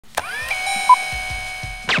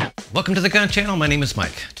Welcome to the Gun Channel, my name is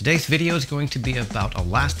Mike. Today's video is going to be about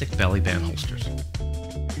elastic belly band holsters.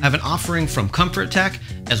 I have an offering from ComfortTac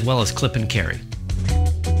as well as clip and carry.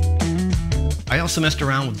 I also messed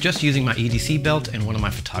around with just using my EDC belt and one of my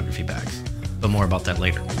photography bags, but more about that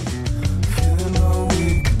later.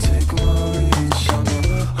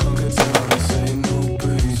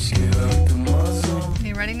 Are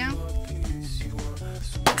you ready now?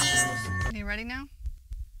 Are you ready now?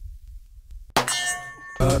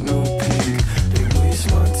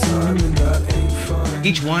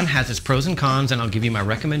 Each one has its pros and cons, and I'll give you my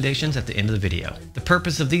recommendations at the end of the video. The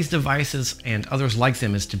purpose of these devices and others like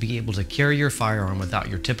them is to be able to carry your firearm without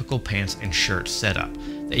your typical pants and shirt setup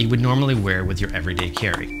that you would normally wear with your everyday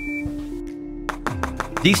carry.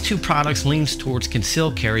 These two products leans towards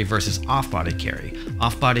concealed carry versus off-body carry.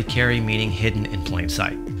 Off-body carry meaning hidden in plain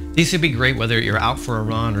sight. These would be great whether you're out for a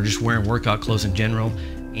run or just wearing workout clothes in general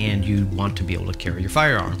and you want to be able to carry your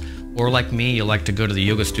firearm. Or like me, you like to go to the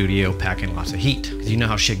yoga studio packing lots of heat, because you know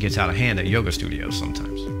how shit gets out of hand at yoga studios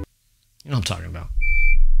sometimes. You know what I'm talking about.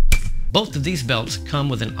 Both of these belts come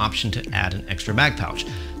with an option to add an extra bag pouch.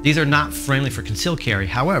 These are not friendly for concealed carry,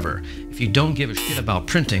 however, if you don't give a shit about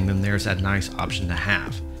printing, then there's that nice option to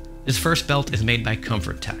have. This first belt is made by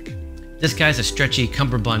ComfortTac. This guy's a stretchy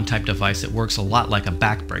cummerbund type device that works a lot like a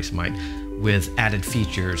back brace might, with added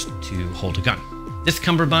features to hold a gun. This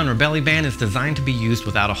cummerbund or belly band is designed to be used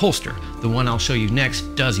without a holster. The one I'll show you next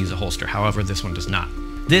does use a holster, however this one does not.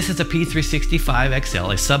 This is a P365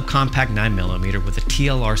 XL, a subcompact 9mm with a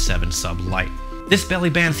TLR7 sub light. This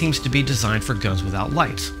belly band seems to be designed for guns without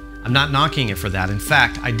lights. I'm not knocking it for that. In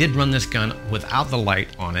fact, I did run this gun without the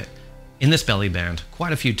light on it in this belly band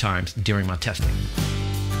quite a few times during my testing.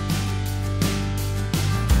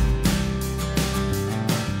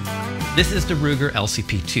 This is the Ruger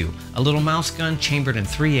LCP2, a little mouse gun chambered in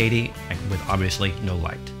 .380 with obviously no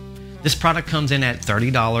light. This product comes in at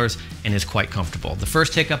 $30 and is quite comfortable. The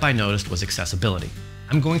first hiccup I noticed was accessibility.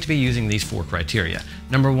 I'm going to be using these 4 criteria.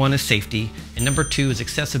 Number 1 is safety, and number 2 is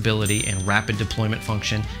accessibility and rapid deployment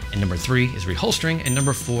function, and number 3 is reholstering, and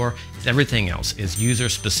number 4 is everything else, is user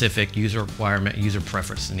specific, user requirement, user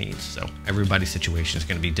preference needs. So everybody's situation is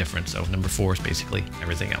going to be different, so number 4 is basically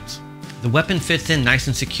everything else. The weapon fits in nice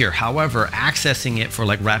and secure. However, accessing it for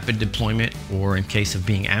like rapid deployment or in case of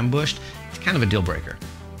being ambushed, it's kind of a deal breaker.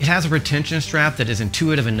 It has a retention strap that is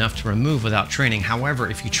intuitive enough to remove without training. However,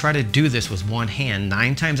 if you try to do this with one hand,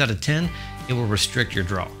 9 times out of 10, it will restrict your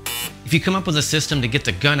draw. If you come up with a system to get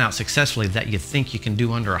the gun out successfully that you think you can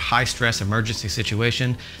do under a high stress emergency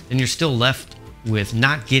situation, then you're still left with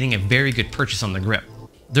not getting a very good purchase on the grip.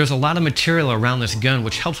 There's a lot of material around this gun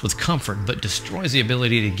which helps with comfort but destroys the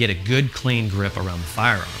ability to get a good clean grip around the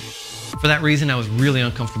firearm. For that reason, I was really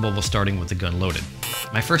uncomfortable with starting with the gun loaded.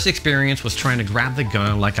 My first experience was trying to grab the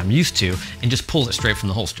gun like I'm used to and just pull it straight from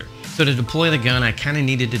the holster. So to deploy the gun, I kind of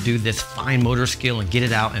needed to do this fine motor skill and get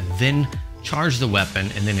it out and then charge the weapon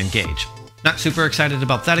and then engage. Not super excited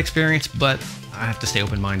about that experience, but I have to stay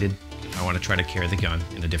open-minded. I want to try to carry the gun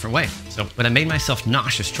in a different way. But I made myself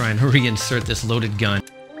nauseous trying to reinsert this loaded gun.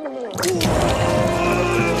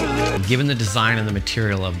 Given the design and the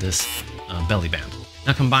material of this belly band.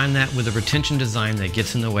 Now combine that with a retention design that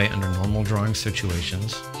gets in the way under normal drawing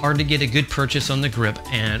situations. Hard to get a good purchase on the grip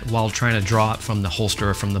and while trying to draw it from the holster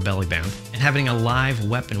or from the belly band. And having a live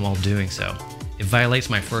weapon while doing so. It violates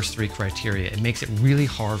my first 3 criteria. It makes it really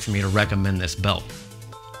hard for me to recommend this belt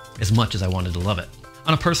as much as I wanted to love it.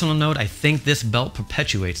 On a personal note, I think this belt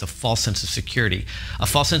perpetuates a false sense of security. A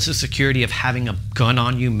false sense of security of having a gun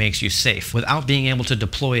on you makes you safe without being able to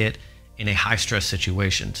deploy it in a high-stress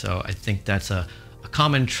situation. So I think that's a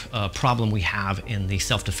common problem we have in the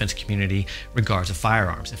self-defense community regards to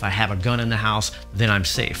firearms. If I have a gun in the house, then I'm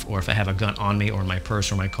safe. Or if I have a gun on me or in my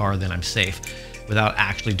purse or my car, then I'm safe. Without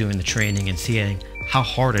actually doing the training and seeing how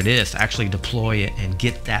hard it is to actually deploy it and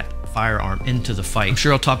get that firearm into the fight. I'm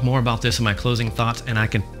sure I'll talk more about this in my closing thoughts, and I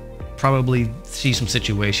can probably see some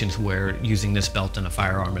situations where using this belt and a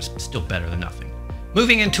firearm is still better than nothing.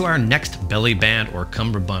 Moving into our next belly band or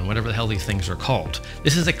cummerbund, whatever the hell these things are called.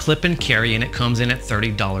 This is a clip and carry and it comes in at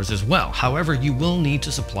 $30 as well. However, you will need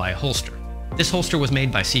to supply a holster. This holster was made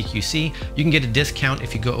by CQC. You can get a discount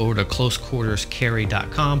if you go over to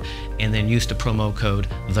closequarterscarry.com and then use the promo code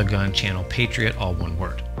TheGunChannelPatriot, all one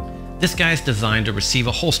word. This guy is designed to receive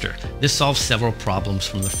a holster. This solves several problems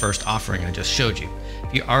from the first offering I just showed you.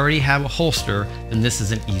 If you already have a holster, then this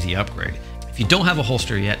is an easy upgrade. If you don't have a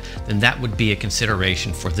holster yet, then that would be a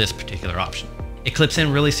consideration for this particular option. It clips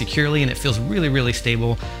in really securely and it feels really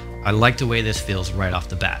stable. I like the way this feels right off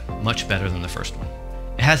the bat, much better than the first one.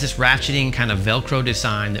 It has this ratcheting kind of Velcro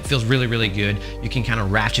design that feels really, really good. You can kind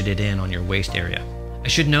of ratchet it in on your waist area. I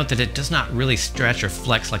should note that it does not really stretch or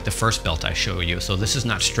flex like the first belt I show you, so this is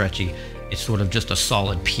not stretchy. It's sort of just a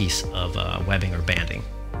solid piece of webbing or banding.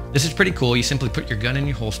 This is pretty cool. You simply put your gun in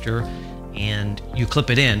your holster and you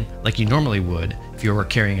clip it in like you normally would if you were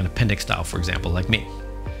carrying an appendix style, for example, like me.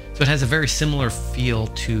 So it has a very similar feel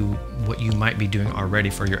to what you might be doing already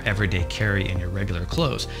for your everyday carry in your regular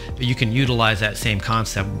clothes, but you can utilize that same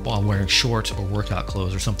concept while wearing shorts or workout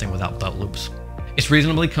clothes or something without belt loops. It's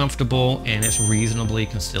reasonably comfortable and it's reasonably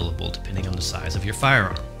concealable depending on the size of your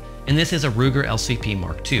firearm. And this is a Ruger LCP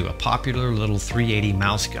Mark II, a popular little .380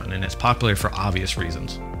 mouse gun, and it's popular for obvious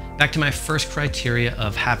reasons. Back to my first criteria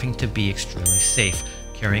of having to be extremely safe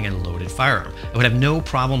carrying a loaded firearm. I would have no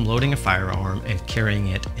problem loading a firearm and carrying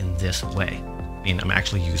it in this way. I mean, I'm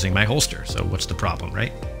actually using my holster, so what's the problem,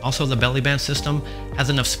 right? Also, the belly band system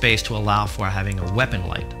has enough space to allow for having a weapon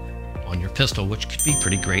light on your pistol, which could be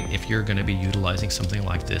pretty great if you're going to be utilizing something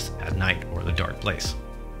like this at night or the dark place.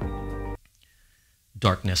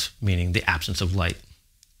 Darkness meaning the absence of light.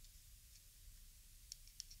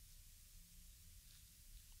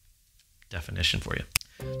 Definition for you.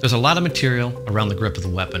 There's a lot of material around the grip of the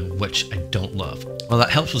weapon, which I don't love. While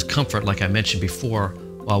that helps with comfort, like I mentioned before,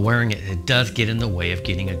 while wearing it, it does get in the way of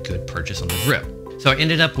getting a good purchase on the grip. So I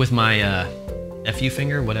ended up with my FU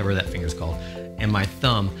finger, whatever that finger's called, and my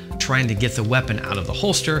thumb trying to get the weapon out of the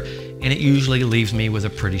holster, and it usually leaves me with a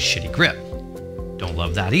pretty shitty grip. Don't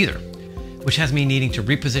love that either, which has me needing to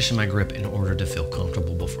reposition my grip in order to feel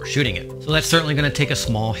comfortable before shooting it. So that's certainly going to take a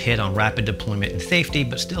small hit on rapid deployment and safety,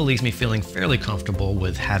 but still leaves me feeling fairly comfortable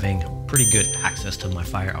with having pretty good access to my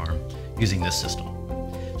firearm using this system.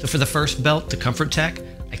 So for the first belt, the ComfortTac,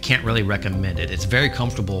 I can't really recommend it. It's very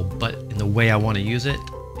comfortable, but in the way I want to use it,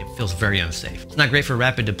 it feels very unsafe. It's not great for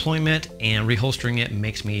rapid deployment, and reholstering it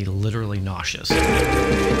makes me literally nauseous.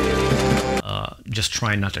 Just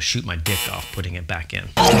trying not to shoot my dick off putting it back in.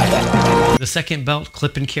 The second belt,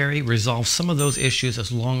 clip and carry, resolves some of those issues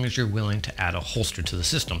as long as you're willing to add a holster to the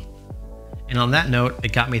system. And on that note,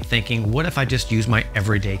 it got me thinking, what if I just use my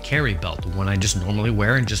everyday carry belt, the one I just normally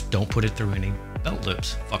wear, and just don't put it through any belt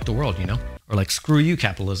loops? Fuck the world, you know? Or like, screw you,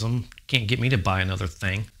 capitalism. Can't get me to buy another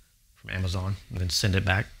thing from Amazon and then send it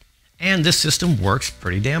back. And this system works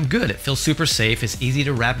pretty damn good. It feels super safe, it's easy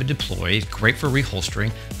to rapid deploy, it's great for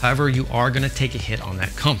reholstering. However, you are gonna take a hit on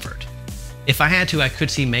that comfort. If I had to, I could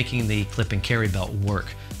see making the clip and carry belt work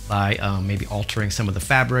by maybe altering some of the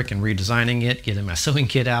fabric and redesigning it, getting my sewing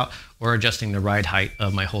kit out, or adjusting the ride height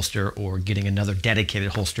of my holster, or getting another dedicated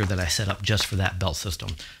holster that I set up just for that belt system.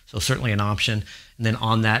 So certainly an option. And then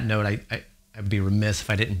on that note, I'd be remiss if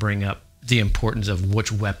I didn't bring up the importance of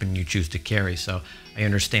which weapon you choose to carry. So I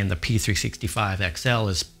understand the P365 XL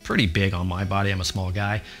is pretty big on my body. I'm a small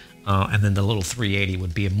guy. And then the little 380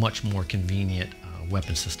 would be a much more convenient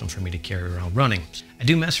weapon system for me to carry around running. I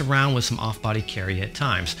do mess around with some off-body carry at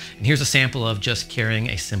times. And here's a sample of just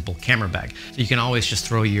carrying a simple camera bag. So you can always just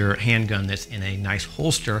throw your handgun that's in a nice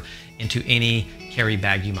holster into any carry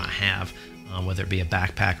bag you might have, whether it be a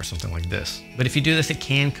backpack or something like this. But if you do this, it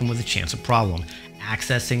can come with a chance of problem.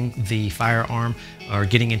 Accessing the firearm or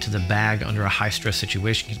getting into the bag under a high-stress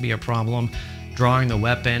situation can be a problem. Drawing the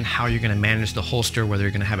weapon, how you're going to manage the holster, whether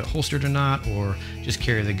you're going to have it holstered or not, or just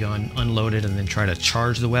carry the gun unloaded and then try to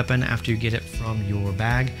charge the weapon after you get it from your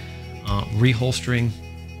bag. Reholstering,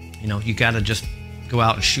 you know, you got to just go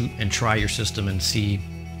out and shoot and try your system and see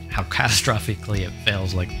how catastrophically it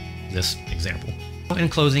fails, like this example. In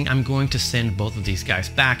closing, I'm going to send both of these guys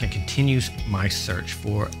back and continue my search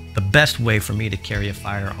for the best way for me to carry a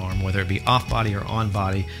firearm, whether it be off-body or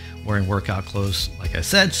on-body, wearing workout clothes, like I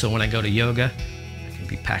said, so when I go to yoga, I can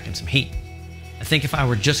be packing some heat. I think if I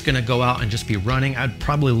were just going to go out and just be running, I'd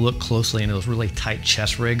probably look closely into those really tight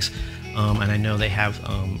chest rigs. And I know they have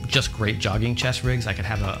just great jogging chest rigs. I could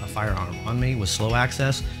have a firearm on me with slow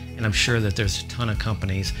access, and I'm sure that there's a ton of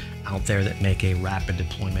companies out there that make a rapid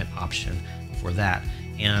deployment option for that.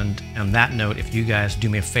 And on that note, if you guys do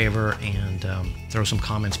me a favor and throw some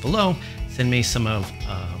comments below, send me some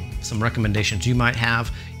recommendations you might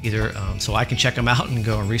have, either so I can check them out and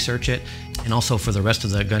go and research it, and also for the rest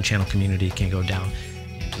of the gun channel community can go down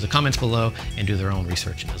into the comments below and do their own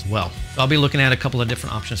research as well. So I'll be looking at a couple of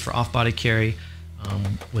different options for off-body carry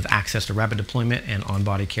with access to rapid deployment, and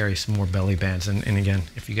on-body carry some more belly bands. And again,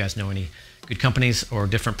 if you guys know any good companies or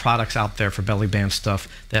different products out there for belly band stuff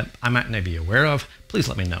that I might not be aware of, please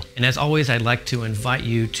let me know. And as always, I'd like to invite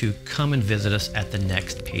you to come and visit us at the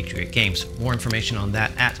next Patriot Games. More information on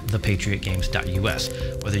that at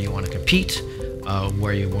thepatriotgames.us. Whether you want to compete,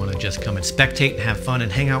 where you want to just come and spectate and have fun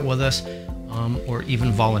and hang out with us, or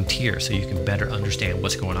even volunteer so you can better understand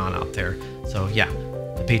what's going on out there. So yeah,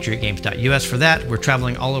 the PatriotGames.us for that. We're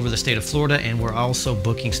traveling all over the state of Florida, and we're also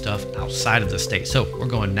booking stuff outside of the state. So we're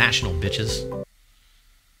going national, bitches.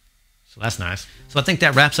 So that's nice. So I think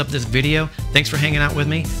that wraps up this video. Thanks for hanging out with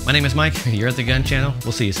me. My name is Mike. You're at the Gun Channel.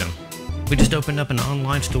 We'll see you soon. We just opened up an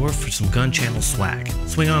online store for some Gun Channel swag.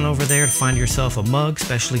 Swing on over there to find yourself a mug,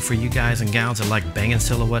 especially for you guys and gals that like banging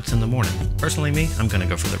silhouettes in the morning. Personally, me, I'm gonna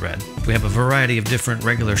go for the red. We have a variety of different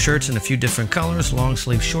regular shirts in a few different colors, long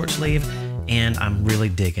sleeve, short sleeve, and I'm really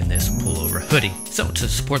digging this pullover hoodie. So to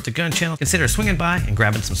support the Gun Channel, consider swinging by and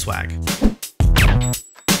grabbing some swag.